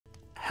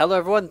Hello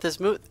everyone, this is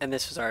Moot, and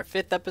this is our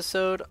 5th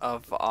episode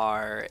of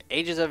our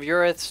Ages of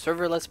Urath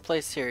server Let's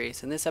Play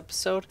series. In this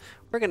episode,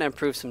 we're going to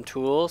improve some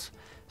tools.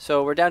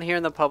 So we're down here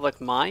in the public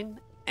mine,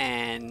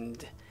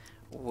 and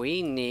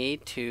we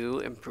need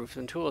to improve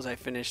some tools. I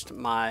finished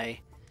my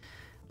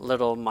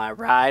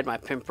ride, my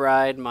pimp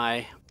ride,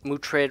 my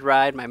moot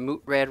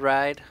red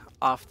ride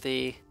off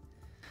the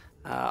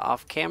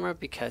off camera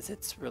because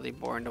it's really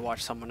boring to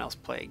watch someone else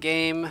play a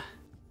game,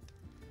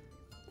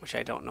 which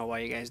I don't know why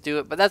you guys do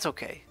it, but that's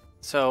okay.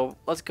 So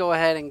let's go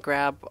ahead and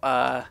grab,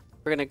 we're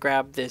going to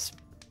grab this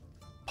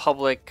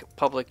public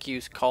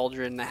use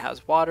cauldron that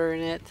has water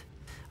in it.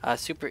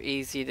 Super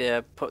easy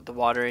to put the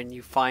water in.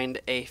 You find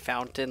a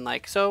fountain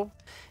like so.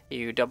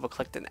 You double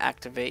click and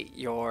activate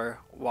your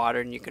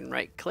water, and you can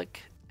right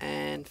click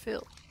and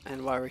fill.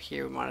 And while we're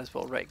here, we might as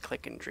well right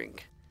click and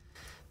drink.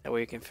 That way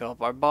we can fill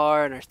up our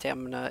bar and our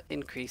stamina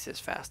increases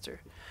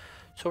faster.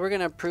 So we're going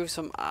to improve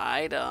some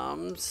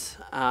items.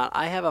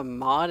 I have a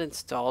mod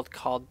installed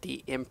called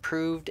the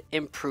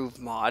Improve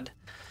mod,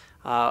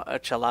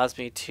 which allows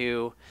me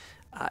to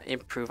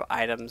improve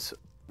items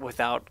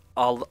without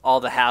all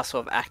the hassle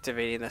of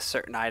activating a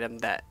certain item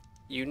that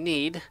you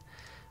need.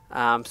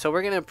 So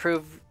we're going to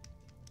improve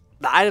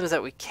the items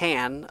that we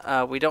can.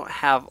 We don't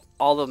have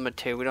all the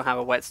material. We don't have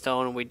a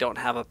whetstone, and we don't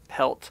have a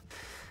pelt.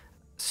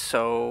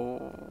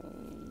 So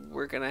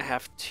we're going to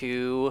have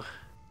to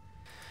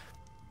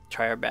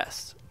try our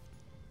best.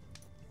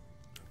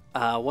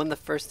 One of the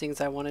first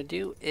things I want to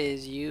do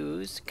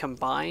is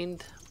combine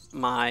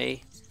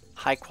my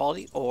high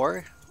quality,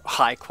 the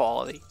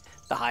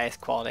highest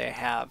quality I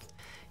have.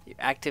 You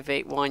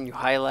activate one, you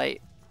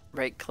highlight,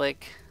 right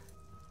click,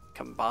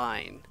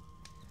 combine.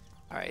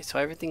 Alright, so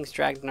everything's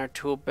dragged in our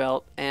tool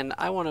belt, and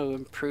I want to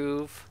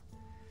improve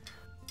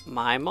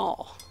my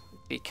maul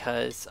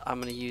because I'm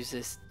going to use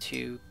this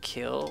to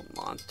kill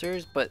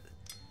monsters, but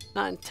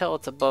not until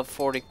it's above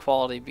 40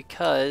 quality,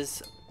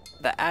 because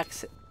the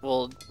axe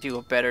will do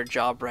a better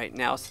job right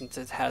now since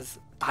it has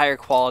higher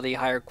quality.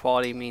 Higher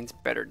quality means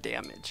better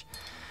damage.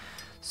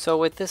 So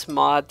with this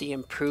mod, the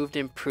improve,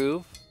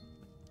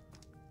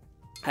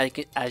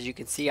 as you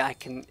can see, I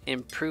can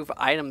improve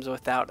items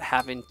without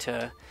having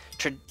to,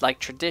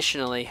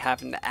 traditionally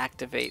having to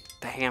activate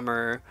the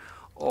hammer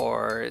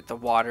or the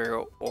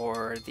water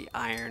or the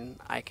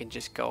iron. I can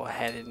just go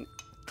ahead and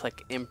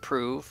click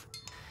improve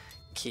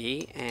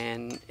key,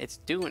 and it's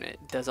doing it.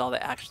 It does all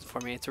the actions for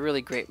me. It's a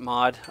really great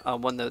mod.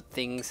 One of the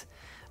things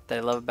that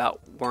I love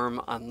about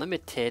Wurm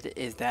Unlimited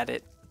is that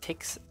it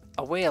takes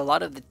away a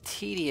lot of the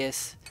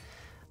tedious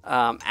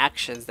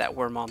actions that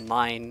Wurm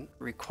Online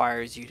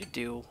requires you to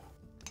do,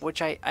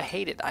 which I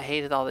hated. I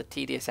hated all the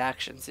tedious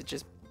actions.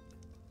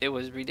 It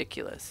was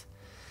ridiculous.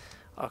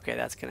 Okay,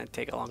 that's gonna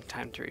take a long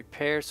time to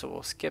repair, so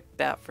we'll skip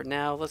that for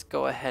now. Let's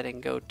go ahead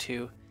and go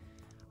to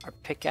our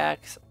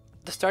pickaxe.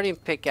 The starting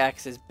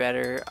pickaxe is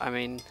better. I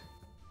mean,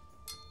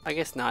 I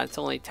guess not. It's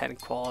only 10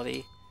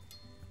 quality.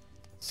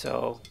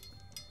 So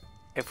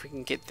if we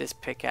can get this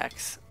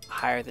pickaxe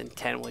higher than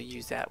 10, we'll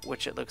use that,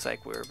 which it looks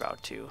like we're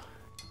about to.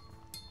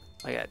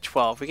 I got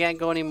 12. We can't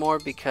go anymore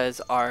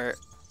because our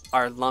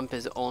lump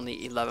is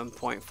only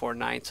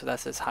 11.49, so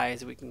that's as high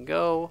as we can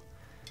go.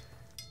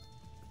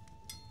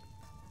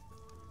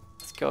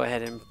 Let's go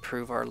ahead and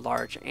improve our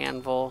large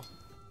anvil.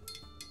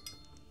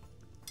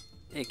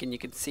 And you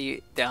can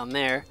see down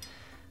there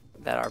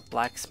that our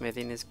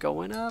blacksmithing is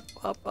going up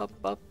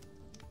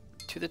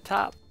to the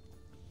top,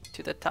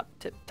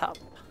 tip top.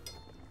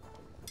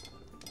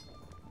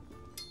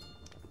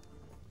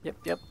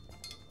 Yep.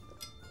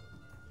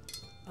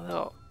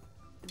 Although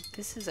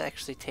this is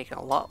actually taking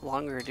a lot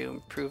longer to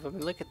improve. I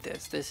mean, look at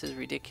this. This is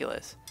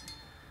ridiculous.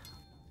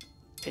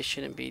 It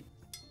shouldn't be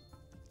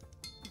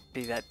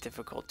that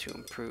difficult to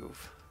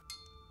improve.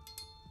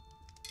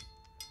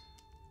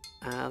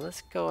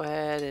 Let's go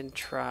ahead and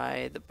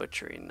try the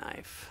butchering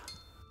knife,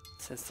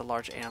 since the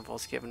large anvil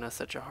is giving us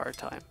such a hard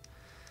time.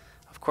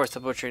 Of course,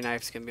 the butchering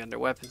knife is going to be under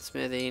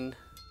weaponsmithing,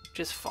 which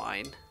is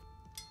fine.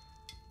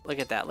 Look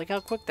at that. Look how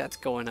quick that's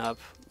going up.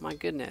 My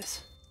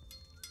goodness.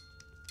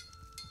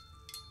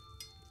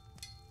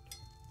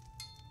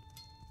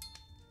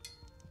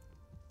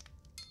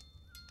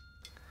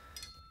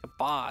 A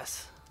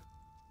boss.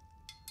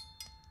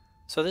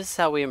 So this is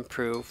how we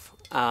improve.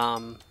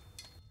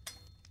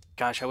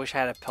 Gosh, I wish I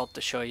had a pelt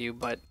to show you,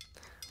 but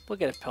we'll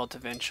get a pelt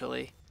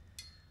eventually.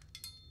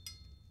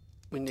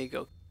 We need to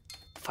go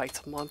fight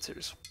some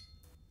monsters.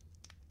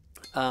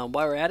 While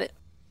we're at it,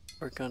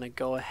 we're gonna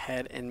go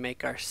ahead and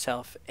make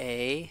ourselves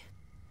a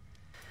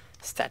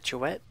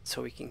statuette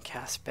so we can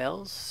cast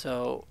spells.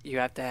 So you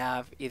have to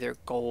have either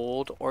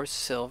gold or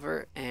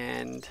silver,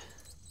 and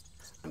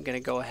I'm gonna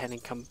go ahead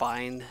and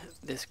combine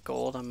this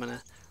gold. I'm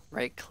gonna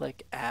right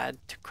click, add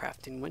to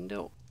crafting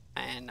window,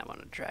 and I'm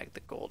gonna drag the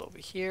gold over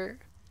here.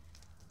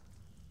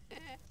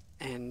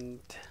 And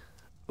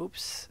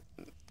oops,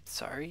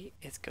 sorry,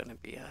 it's gonna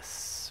be a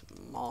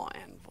small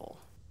anvil.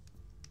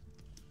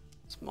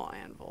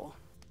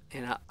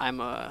 And I'm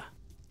a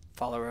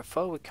follower of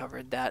foe. We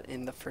covered that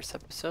in the first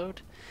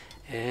episode,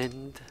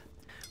 and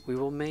we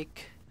will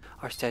make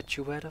our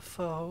statuette of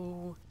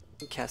foe.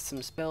 And cast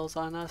some spells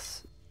on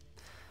us.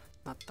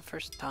 Not the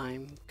first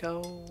time.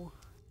 Go.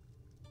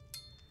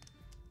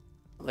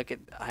 Look at,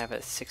 I have a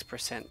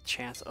 6%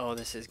 chance. Oh,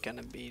 this is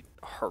gonna be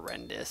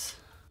horrendous.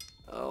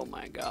 Oh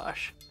my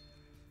gosh.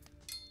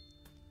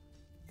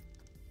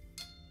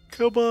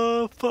 Come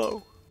on,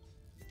 foe.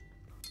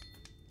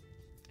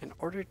 In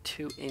order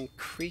to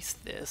increase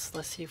this,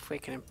 let's see if we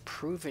can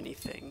improve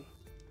anything.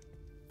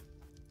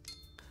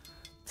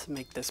 Let's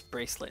make this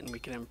bracelet and we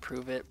can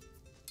improve it.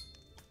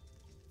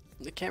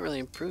 We can't really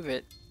improve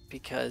it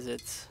because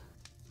it's,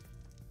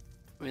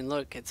 I mean,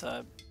 look, it's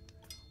a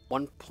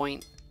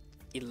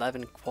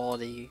 1.11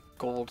 quality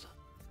gold.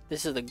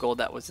 This is the gold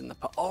that was in the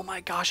pot. Oh my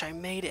gosh, I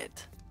made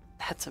it.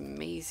 That's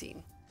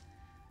amazing.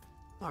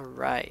 All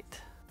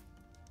right.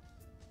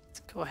 Let's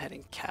go ahead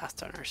and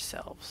cast on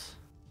ourselves.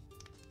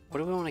 What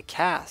do we want to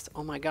cast?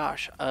 Oh my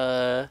gosh.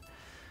 I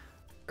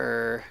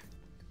don't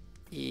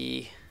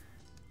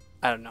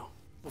know.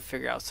 We'll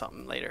figure out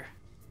something later.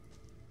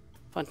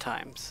 Fun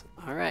times.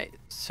 All right.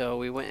 So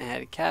we went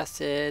ahead and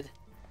casted.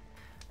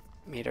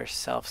 Made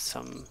ourselves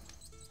some.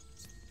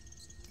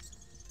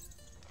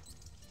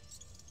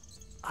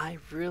 I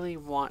really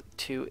want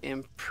to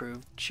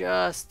improve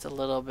just a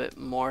little bit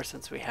more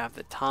since we have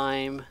the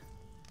time.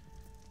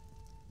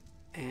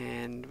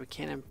 And we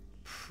can't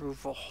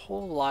improve a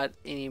whole lot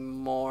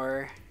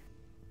anymore.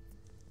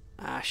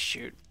 Ah,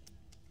 shoot.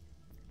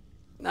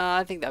 No,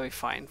 I think that'll be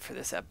fine for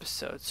this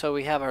episode. So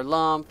we have our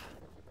lump.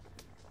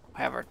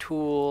 We have our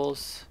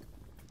tools.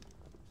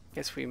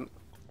 Guess we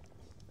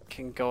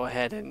can go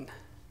ahead and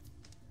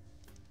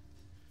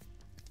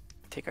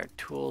take our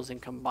tools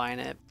and combine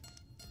it.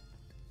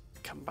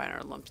 Combine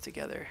our lumps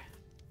together.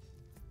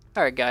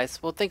 Alright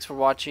guys, well thanks for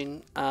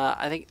watching.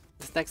 I think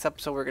this next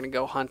episode we're going to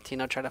go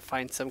hunting. I'll try to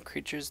find some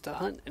creatures to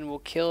hunt and we'll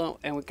kill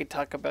and we can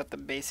talk about the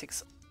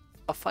basics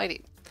of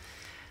fighting.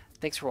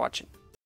 Thanks for watching.